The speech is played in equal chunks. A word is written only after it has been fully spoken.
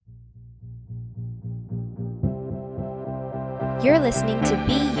You're listening to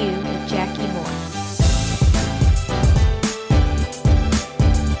Be You with Jackie Moore.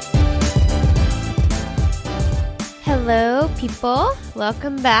 Hello, people.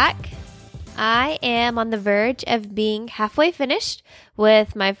 Welcome back. I am on the verge of being halfway finished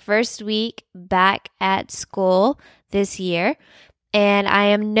with my first week back at school this year, and I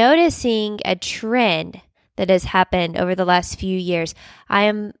am noticing a trend that has happened over the last few years. I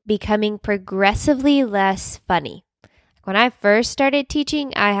am becoming progressively less funny. When I first started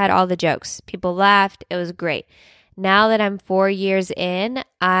teaching, I had all the jokes. People laughed. It was great. Now that I'm 4 years in,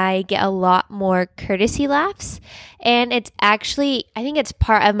 I get a lot more courtesy laughs. And it's actually, I think it's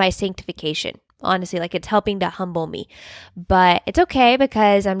part of my sanctification. Honestly, like it's helping to humble me. But it's okay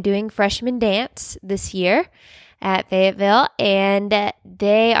because I'm doing freshman dance this year at Fayetteville, and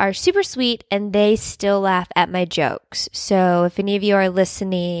they are super sweet and they still laugh at my jokes. So if any of you are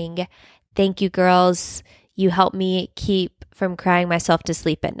listening, thank you, girls. You help me keep from crying myself to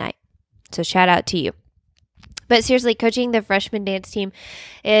sleep at night. So shout out to you. But seriously, coaching the freshman dance team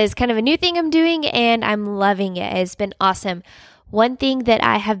is kind of a new thing I'm doing, and I'm loving it. It's been awesome. One thing that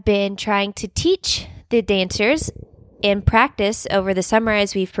I have been trying to teach the dancers in practice over the summer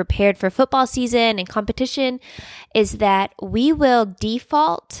as we've prepared for football season and competition is that we will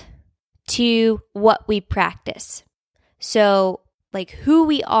default to what we practice. So like who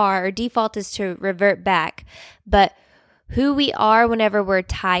we are, our default is to revert back, but who we are whenever we're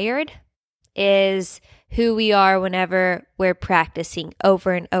tired is who we are whenever we're practicing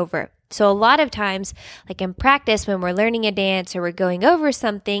over and over. So a lot of times, like in practice, when we're learning a dance or we're going over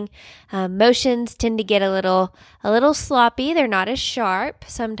something, motions tend to get a little sloppy. They're not as sharp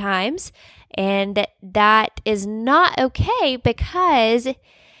sometimes, and that is not okay because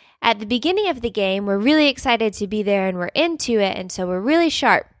at the beginning of the game, we're really excited to be there and we're into it, and so we're really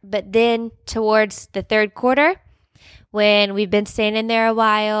sharp. But then towards the third quarter, when we've been standing there a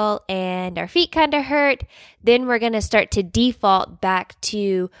while and our feet kind of hurt, then we're going to start to default back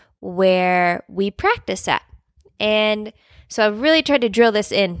to where we practice at. And so I've really tried to drill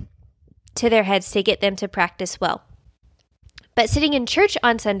this in to their heads to get them to practice well. But sitting in church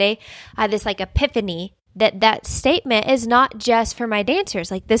on Sunday, I had this like epiphany that statement is not just for my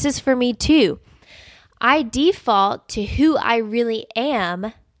dancers. Like this is for me too. I default to who I really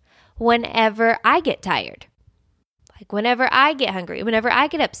am whenever I get tired. Like whenever I get hungry, whenever I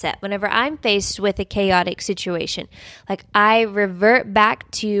get upset, whenever I'm faced with a chaotic situation, like I revert back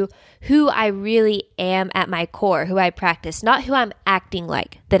to who I really am at my core, who I practice, not who I'm acting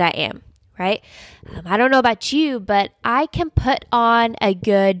like that I am, right? I don't know about you, but I can put on a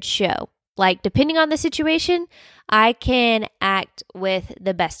good show. Like depending on the situation, I can act with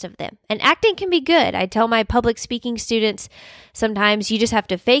the best of them. And acting can be good. I tell my public speaking students, sometimes you just have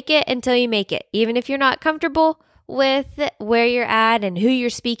to fake it until you make it. Even if you're not comfortable with where you're at and who you're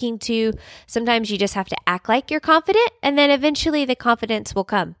speaking to, sometimes you just have to act like you're confident, and then eventually the confidence will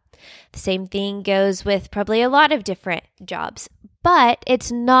come. The same thing goes with probably a lot of different jobs, but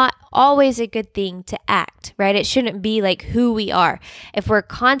it's not always a good thing to act, right? It shouldn't be like who we are. If we're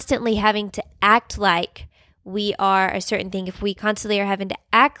constantly having to act like we are a certain thing, if we constantly are having to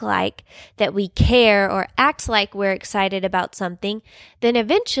act like that we care or act like we're excited about something, then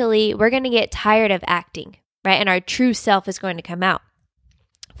eventually we're going to get tired of acting, right? And our true self is going to come out.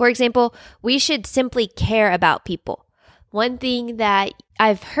 For example, we should simply care about people. One thing that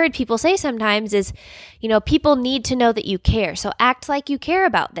I've heard people say sometimes is, people need to know that you care, so act like you care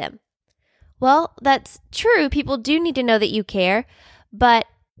about them. Well, that's true. People do need to know that you care, but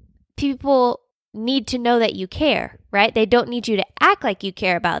people need to know that you care, right? They don't need you to act like you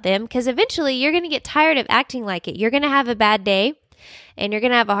care about them because eventually you're going to get tired of acting like it. You're going to have a bad day and you're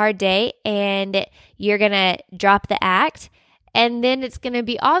going to have a hard day and you're going to drop the act. And then it's going to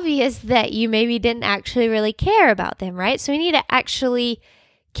be obvious that you maybe didn't actually really care about them, right? So we need to actually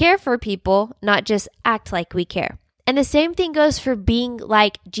care for people, not just act like we care. And the same thing goes for being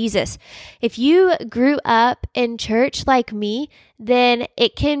like Jesus. If you grew up in church like me, then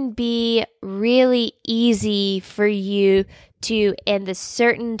it can be really easy for you to, in the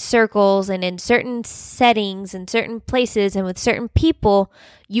certain circles and in certain settings and certain places and with certain people,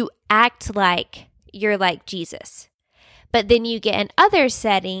 you act like you're like Jesus. But then you get in other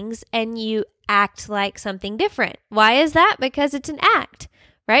settings and you act like something different. Why is that? Because it's an act,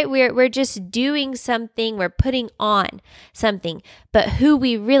 right? We're just doing something, we're putting on something. But who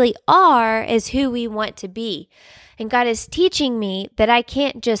we really are is who we want to be. And God is teaching me that I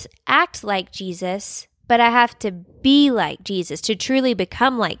can't just act like Jesus, but I have to be like Jesus to truly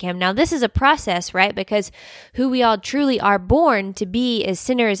become like him. Now, this is a process, right? Because who we all truly are born to be is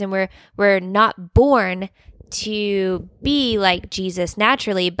sinners, and we're not born to be like Jesus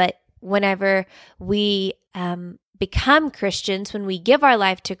naturally, but whenever we become Christians, when we give our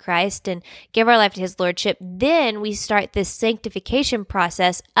life to Christ and give our life to his lordship, then we start this sanctification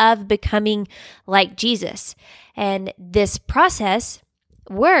process of becoming like Jesus. And this process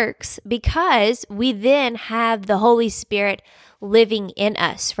works because we then have the Holy Spirit living in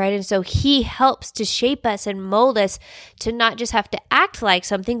us, right? And so he helps to shape us and mold us to not just have to act like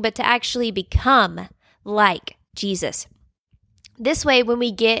something, but to actually become like Jesus. This way, when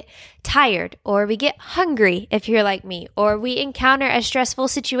we get tired or we get hungry, if you're like me, or we encounter a stressful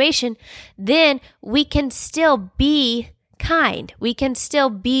situation, then we can still be kind. We can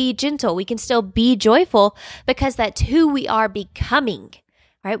still be gentle. We can still be joyful because that's who we are becoming,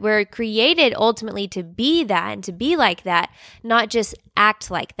 right? We're created ultimately to be that and to be like that, not just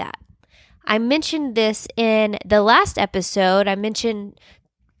act like that. I mentioned this in the last episode. I mentioned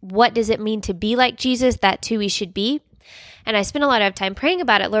what does it mean to be like Jesus? That's who we should be. And I spent a lot of time praying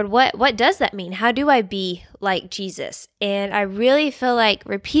about it. Lord, what does that mean? How do I be like Jesus? And I really feel like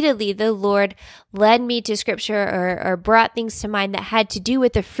repeatedly the Lord led me to scripture or brought things to mind that had to do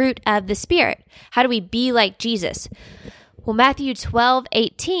with the fruit of the Spirit. How do we be like Jesus? Well, Matthew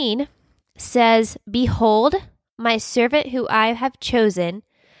 12:18 says, "Behold, my servant who I have chosen,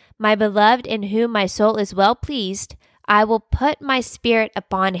 my beloved in whom my soul is well pleased. I will put my Spirit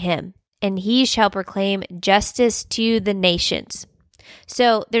upon him, and he shall proclaim justice to the nations."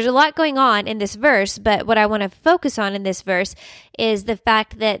 So there's a lot going on in this verse, but what I want to focus on in this verse is the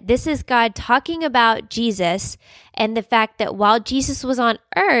fact that this is God talking about Jesus and the fact that while Jesus was on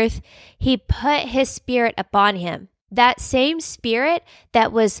earth, he put his Spirit upon him. That same Spirit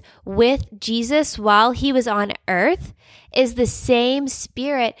that was with Jesus while he was on earth is the same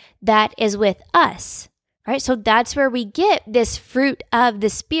Spirit that is with us. Right? So that's where we get this fruit of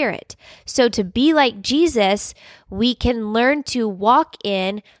the Spirit. So to be like Jesus, we can learn to walk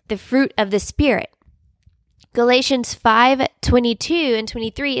in the fruit of the Spirit. Galatians 5:22 and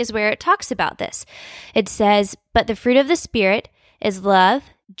 23 is where it talks about this. It says, "But the fruit of the Spirit is love,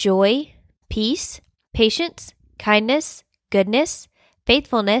 joy, peace, patience, kindness, goodness,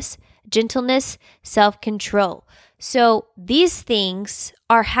 faithfulness, gentleness, self-control." So these things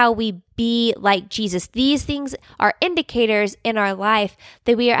are how we be like Jesus. These things are indicators in our life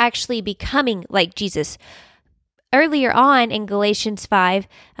that we are actually becoming like Jesus. Earlier on in Galatians 5,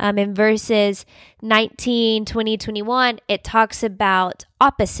 in verses 19, 20, 21, it talks about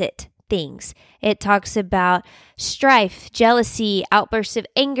opposite things. It talks about strife, jealousy, outbursts of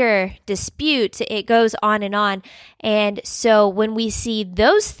anger, disputes. It goes on. And so when we see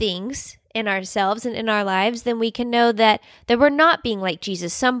those things in ourselves and in our lives, then we can know that we're not being like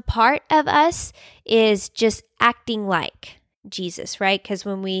Jesus. Some part of us is just acting like Jesus, right? Because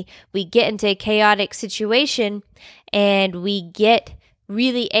when we get into a chaotic situation and we get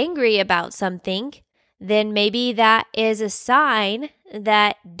really angry about something, then maybe that is a sign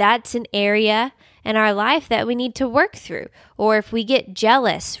that that's an area in our life that we need to work through. Or if we get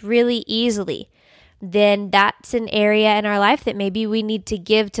jealous really easily, then that's an area in our life that maybe we need to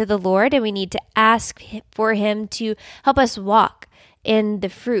give to the Lord and we need to ask for him to help us walk in the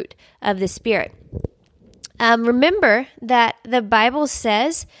fruit of the Spirit. Remember that the Bible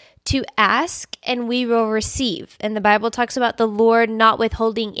says to ask and we will receive. And the Bible talks about the Lord not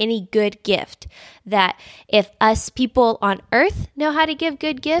withholding any good gift. That if us people on earth know how to give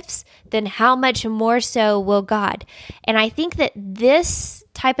good gifts, then how much more so will God? And I think that this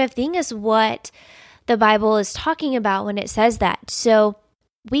type of thing is what the Bible is talking about when it says that. So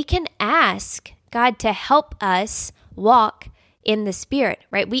we can ask God to help us walk in the Spirit,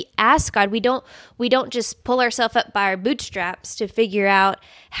 right? We ask God. We don't just pull ourselves up by our bootstraps to figure out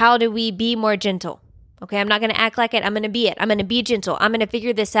how do we be more gentle. Okay, I'm not going to act like it. I'm going to be it. I'm going to be gentle. I'm going to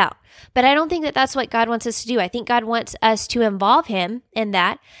figure this out. But I don't think that that's what God wants us to do. I think God wants us to involve him in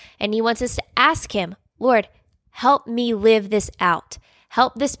that. And he wants us to ask him, Lord, help me live this out.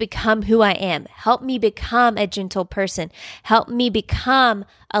 Help this become who I am. Help me become a gentle person. Help me become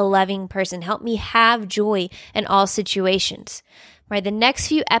a loving person. Help me have joy in all situations. Right? The next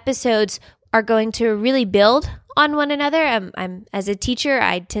few episodes are going to really build on one another. I'm as a teacher,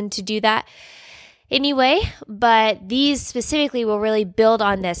 I tend to do that anyway, but these specifically will really build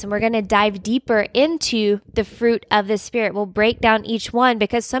on this, and we're going to dive deeper into the fruit of the Spirit. We'll break down each one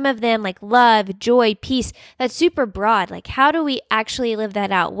because some of them, like love, joy, peace, that's super broad. Like, how do we actually live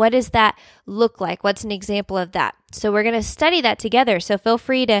that out? What does that look like? What's an example of that? So we're going to study that together. So feel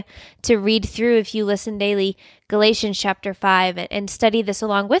free to read through, if you listen daily, Galatians chapter 5 and study this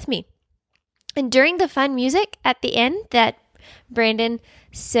along with me. And during the fun music at the end that Brandon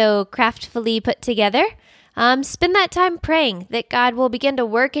so craftfully put together, spend that time praying that God will begin to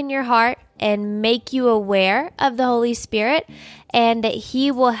work in your heart and make you aware of the Holy Spirit, and that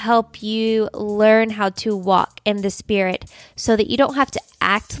He will help you learn how to walk in the Spirit so that you don't have to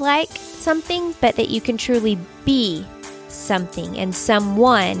act like something, but that you can truly be something and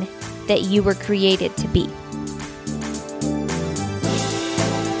someone that you were created to be.